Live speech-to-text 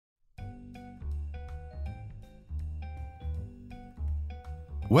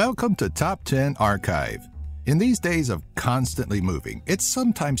Welcome to Top 10 Archive. In these days of constantly moving, it's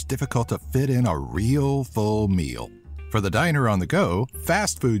sometimes difficult to fit in a real full meal. For the diner on the go,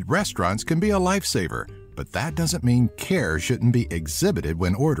 fast food restaurants can be a lifesaver, but that doesn't mean care shouldn't be exhibited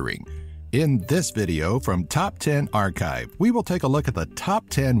when ordering. In this video from Top 10 Archive, we will take a look at the top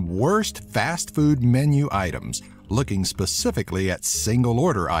 10 worst fast food menu items, looking specifically at single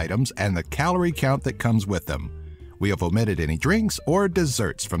order items and the calorie count that comes with them. We have omitted any drinks or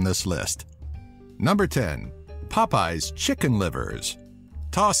desserts from this list. Number 10. Popeye's chicken livers.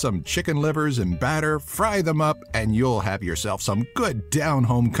 Toss some chicken livers in batter, fry them up, and you'll have yourself some good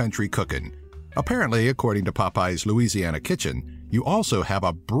down-home country cooking. Apparently, according to Popeye's Louisiana Kitchen, you also have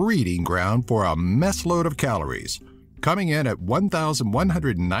a breeding ground for a mess load of calories. Coming in at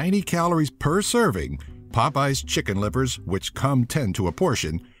 1,190 calories per serving, Popeye's chicken livers, which come 10 to a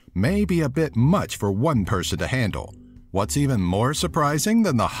portion, may be a bit much for one person to handle. What's even more surprising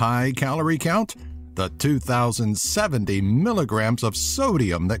than the high calorie count? The 2,070 milligrams of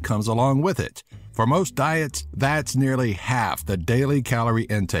sodium that comes along with it. For most diets, that's nearly half the daily calorie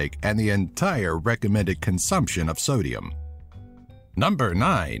intake and the entire recommended consumption of sodium. Number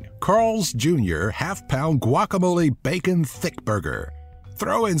 9. Carl's Jr. Half-Pound Guacamole Bacon Thickburger.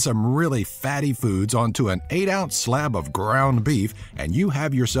 Throw in some really fatty foods onto an 8-ounce slab of ground beef and you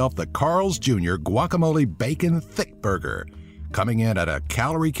have yourself the Carl's Jr. Guacamole Bacon Thickburger. Coming in at a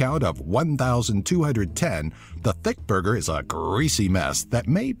calorie count of 1,210, the Thickburger is a greasy mess that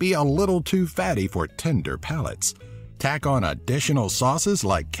may be a little too fatty for tender palates. Tack on additional sauces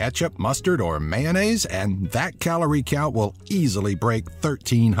like ketchup, mustard, or mayonnaise, and that calorie count will easily break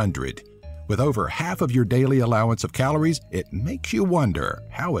 1,300. With over half of your daily allowance of calories, it makes you wonder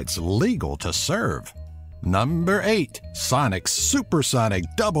how it's legal to serve. Number 8. Sonic's SuperSonic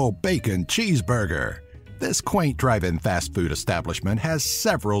Double Bacon Cheeseburger. This quaint drive-in fast food establishment has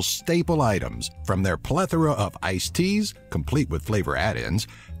several staple items, from their plethora of iced teas, complete with flavor add-ins,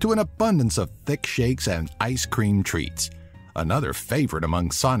 to an abundance of thick shakes and ice cream treats. Another favorite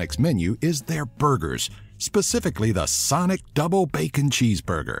among Sonic's menu is their burgers, specifically the Sonic Double Bacon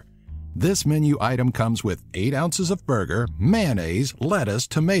Cheeseburger. This menu item comes with 8 ounces of burger, mayonnaise, lettuce,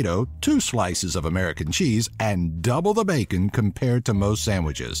 tomato, 2 slices of American cheese, and double the bacon compared to most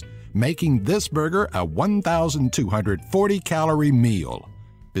sandwiches, making this burger a 1,240-calorie meal.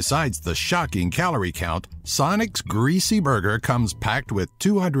 Besides the shocking calorie count, Sonic's greasy burger comes packed with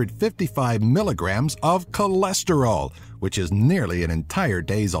 255 milligrams of cholesterol, which is nearly an entire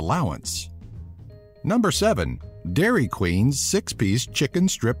day's allowance. Number 7. Dairy Queen's 6-piece chicken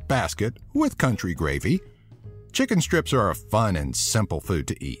strip basket with country gravy. Chicken strips are a fun and simple food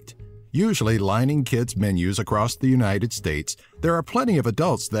to eat. Usually lining kids' menus across the United States, there are plenty of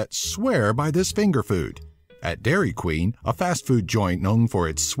adults that swear by this finger food. At Dairy Queen, a fast food joint known for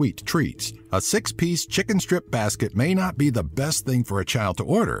its sweet treats, a 6-piece chicken strip basket may not be the best thing for a child to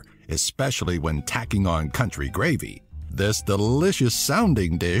order, especially when tacking on country gravy. This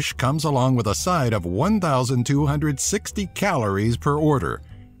delicious-sounding dish comes along with a side of 1,260 calories per order.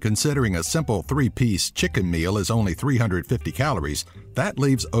 Considering a simple 3-piece chicken meal is only 350 calories, that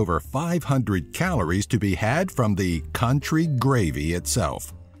leaves over 500 calories to be had from the country gravy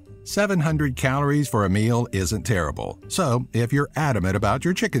itself. 700 calories for a meal isn't terrible, so if you're adamant about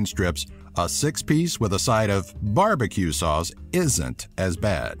your chicken strips, a 6-piece with a side of barbecue sauce isn't as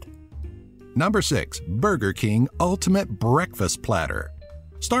bad. Number 6. Burger King Ultimate Breakfast Platter.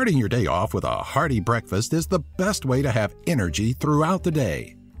 Starting your day off with a hearty breakfast is the best way to have energy throughout the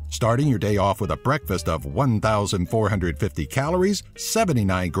day. Starting your day off with a breakfast of 1,450 calories,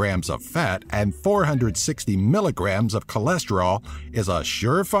 79 grams of fat, and 460 milligrams of cholesterol is a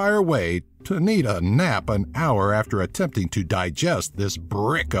surefire way to need a nap an hour after attempting to digest this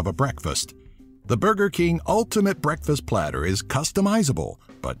brick of a breakfast. The Burger King Ultimate Breakfast Platter is customizable,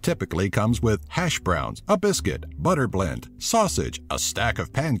 but typically comes with hash browns, a biscuit, butter blend, sausage, a stack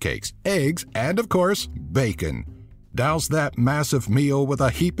of pancakes, eggs, and of course, bacon. Douse that massive meal with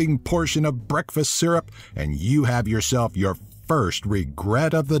a heaping portion of breakfast syrup, and you have yourself your first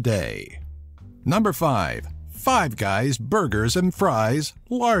regret of the day. Number 5. Five Guys Burgers and Fries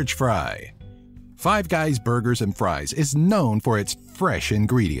Large Fry. Five Guys Burgers and Fries is known for its fresh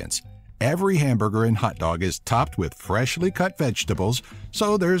ingredients. Every hamburger and hot dog is topped with freshly cut vegetables,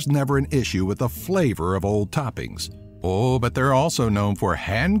 so there's never an issue with the flavor of old toppings. Oh, but they're also known for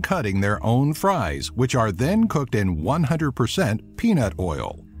hand-cutting their own fries, which are then cooked in 100% peanut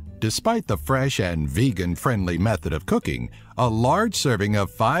oil. Despite the fresh and vegan-friendly method of cooking, a large serving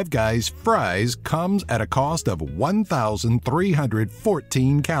of Five Guys fries comes at a cost of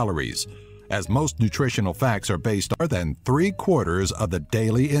 1,314 calories. as most nutritional facts are based on more than 3/4 of the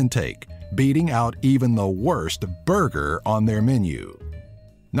daily intake, beating out even the worst burger on their menu.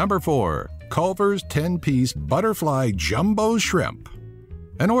 Number 4. Culver's 10-piece Butterfly Jumbo Shrimp.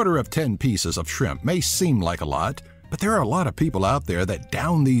 An order of 10 pieces of shrimp may seem like a lot, but there are a lot of people out there that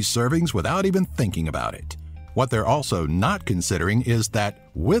down these servings without even thinking about it. What they're also not considering is that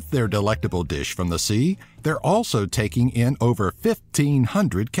with their delectable dish from the sea, they're also taking in over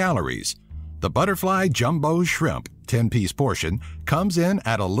 1,500 calories. The Butterfly Jumbo Shrimp 10-piece portion comes in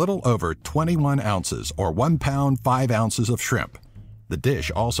at a little over 21 ounces or 1 pound 5 ounces of shrimp. The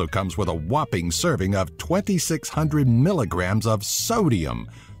dish also comes with a whopping serving of 2,600 milligrams of sodium,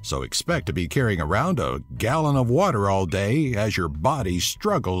 so expect to be carrying around a gallon of water all day as your body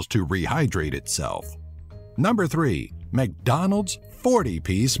struggles to rehydrate itself. Number 3. McDonald's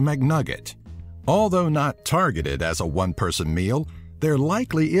 40-piece McNugget. Although not targeted as a one-person meal, there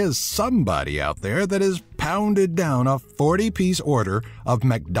likely is somebody out there that has pounded down a 40-piece order of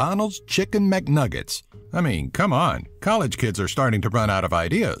McDonald's Chicken McNuggets. I mean, come on, college kids are starting to run out of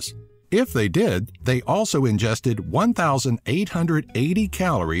ideas. If they did, they also ingested 1,880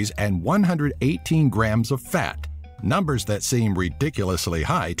 calories and 118 grams of fat, numbers that seem ridiculously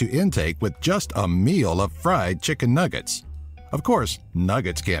high to intake with just a meal of fried chicken nuggets. Of course,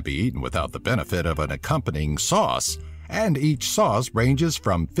 nuggets can't be eaten without the benefit of an accompanying sauce, and each sauce ranges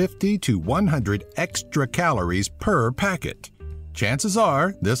from 50 to 100 extra calories per packet. Chances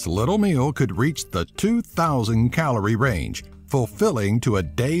are this little meal could reach the 2,000 calorie range, fulfilling to a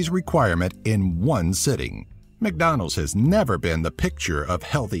day's requirement in one sitting. McDonald's has never been the picture of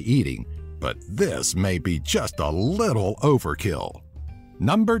healthy eating, but this may be just a little overkill.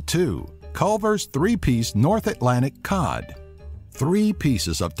 Number 2. Culver's 3-piece North Atlantic Cod. 3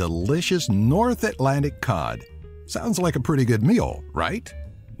 pieces of delicious North Atlantic cod. Sounds like a pretty good meal, right?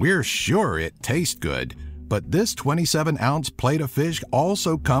 We're sure it tastes good, but this 27-ounce plate of fish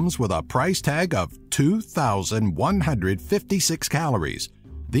also comes with a price tag of 2,156 calories.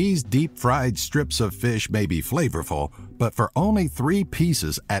 These deep-fried strips of fish may be flavorful, but for only 3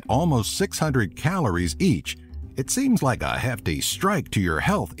 pieces at almost 600 calories each, it seems like a hefty strike to your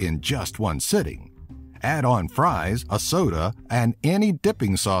health in just one sitting. Add on fries, a soda, and any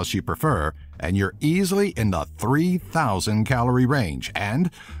dipping sauce you prefer, and you're easily in the 3,000 calorie range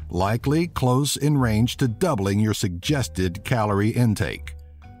and likely close in range to doubling your suggested calorie intake.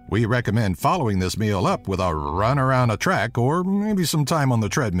 We recommend following this meal up with a run around a track or maybe some time on the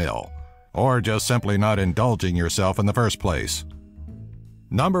treadmill, or just simply not indulging yourself in the first place.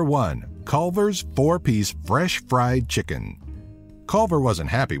 Number 1. Culver's 4-piece fresh fried chicken. Culver wasn't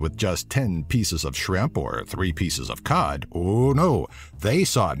happy with just 10 pieces of shrimp or 3 pieces of cod. Oh no, they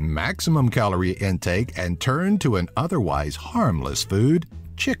sought maximum calorie intake and turned to an otherwise harmless food,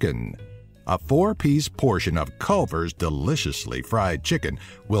 chicken. A 4-piece portion of Culver's deliciously fried chicken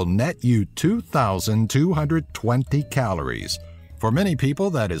will net you 2,220 calories. For many people,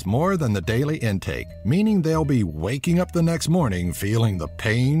 that is more than the daily intake, meaning they'll be waking up the next morning feeling the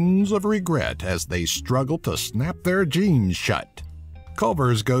pains of regret as they struggle to snap their jeans shut.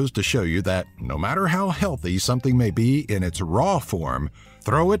 Culver's goes to show you that no matter how healthy something may be in its raw form,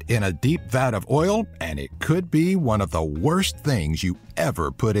 throw it in a deep vat of oil and it could be one of the worst things you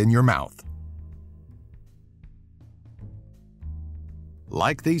ever put in your mouth.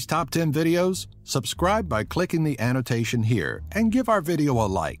 Like these top 10 videos? Subscribe by clicking the annotation here and give our video a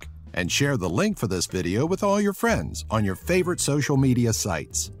like, and share the link for this video with all your friends on your favorite social media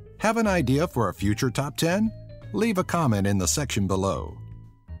sites. Have an idea for a future top 10? Leave a comment in the section below.